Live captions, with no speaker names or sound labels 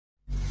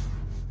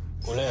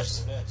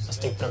Culers,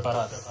 estic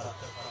preparat.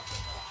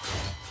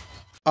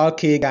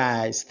 Okay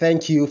guys,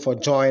 thank you for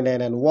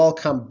joining and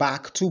welcome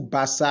back to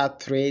Barca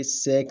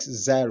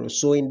 360.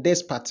 So in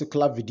this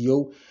particular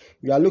video,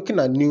 we are looking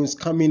at news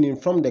coming in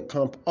from the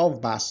camp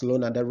of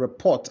Barcelona. The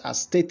report are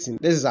stating,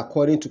 this is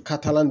according to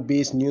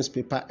Catalan-based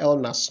newspaper El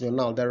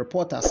Nacional, the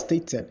report are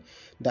stating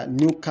that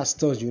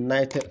Newcastle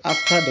United,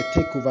 after the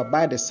takeover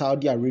by the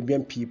Saudi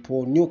Arabian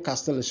people,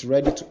 Newcastle is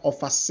ready to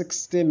offer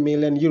 60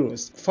 million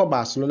euros for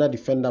Barcelona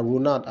defender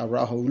Ronald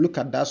Araujo. We'll look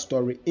at that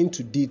story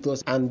into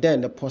details and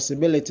then the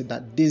possibility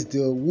that this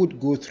deal would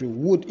go through.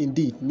 Would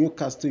indeed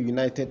Newcastle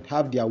United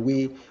have their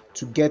way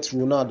to get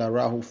Ronald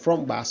Araujo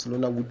from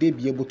Barcelona? Would they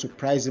be able to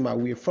price him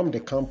away from the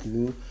Camp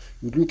Nou?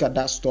 We'll look at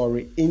that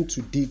story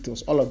into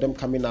details, all of them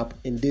coming up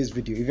in this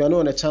video. If you're new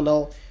on the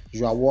channel,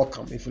 you are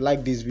welcome. If you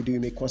like this video, you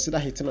may consider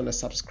hitting on the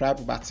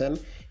subscribe button,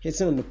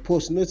 hitting on the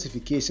post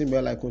notification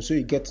bell icon so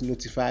you get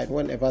notified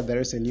whenever there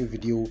is a new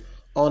video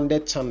on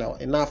the channel.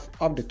 Enough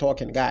of the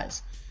talking,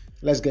 guys.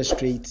 Let's get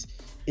straight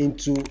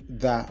into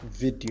the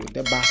video.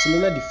 The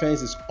Barcelona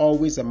defense is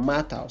always a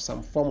matter of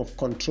some form of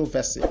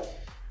controversy.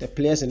 The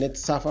players in it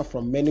suffer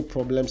from many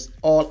problems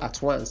all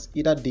at once.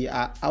 Either they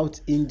are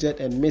out injured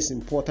and miss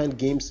important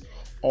games,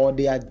 or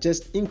they are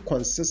just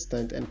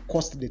inconsistent and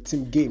cost the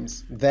team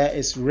games. There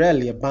is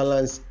rarely a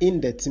balance in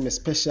the team,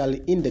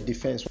 especially in the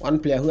defense. One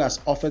player who has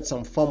offered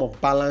some form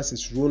of balance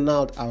is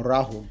Ronald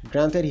Araujo.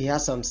 Granted, he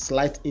has some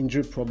slight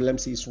injury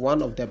problems. He is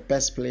one of the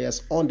best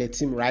players on the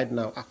team right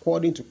now.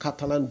 According to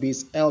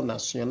Catalan-based El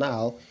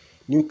Nacional,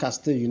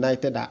 Newcastle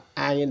United are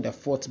eyeing the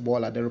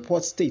footballer. The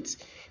report states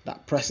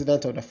that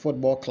president of the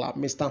football club,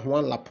 Mr.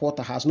 Juan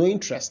Laporta, has no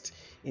interest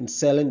in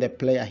selling the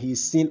player. He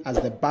is seen as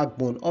the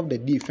backbone of the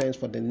defense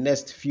for the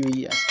next few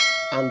years.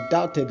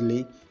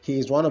 Undoubtedly, he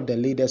is one of the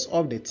leaders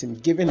of the team.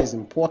 Given his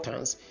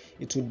importance,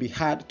 it would be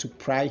hard to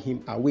pry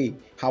him away.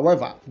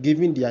 However,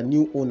 given their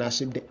new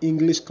ownership, the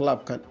English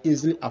club can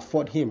easily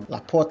afford him.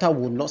 Laporta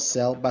will not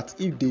sell, but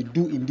if they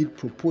do indeed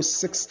propose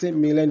 60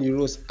 million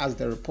euros as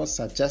the report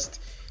suggests,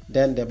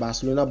 then the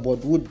Barcelona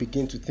board would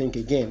begin to think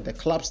again. The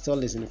club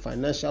still is in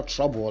financial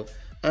trouble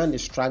and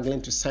is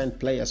struggling to sign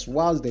players,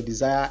 whilst the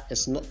desire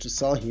is not to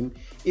sell him.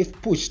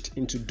 If pushed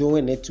into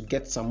doing it to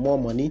get some more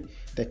money,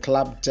 the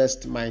club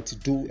just might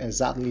do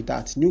exactly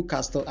that.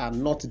 Newcastle are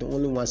not the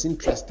only ones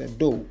interested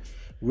though.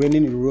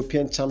 Reigning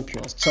European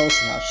champions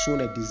Chelsea have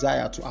shown a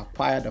desire to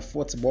acquire the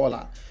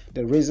footballer.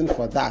 The reason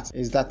for that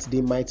is that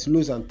they might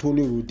lose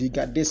Antonio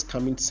Rudiger this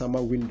coming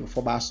summer window.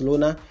 For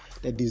Barcelona,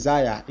 the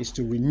desire is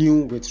to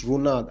renew with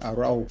Ronald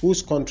Araujo,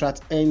 whose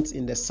contract ends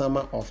in the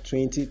summer of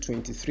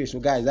 2023. So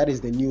guys, that is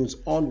the news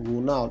on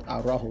Ronald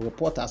Araujo.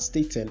 Reporters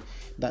stating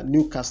that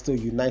Newcastle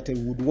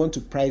United would want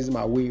to price him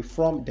away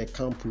from the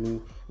Camp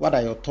Nou. What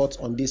are your thoughts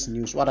on this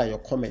news? What are your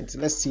comments?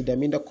 Let's see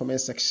them in the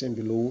comment section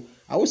below.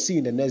 I will see you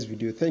in the next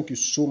video. Thank you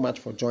so much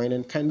for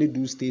joining. Kindly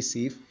do stay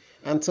safe.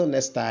 Until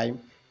next time,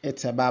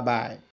 it's a bye-bye.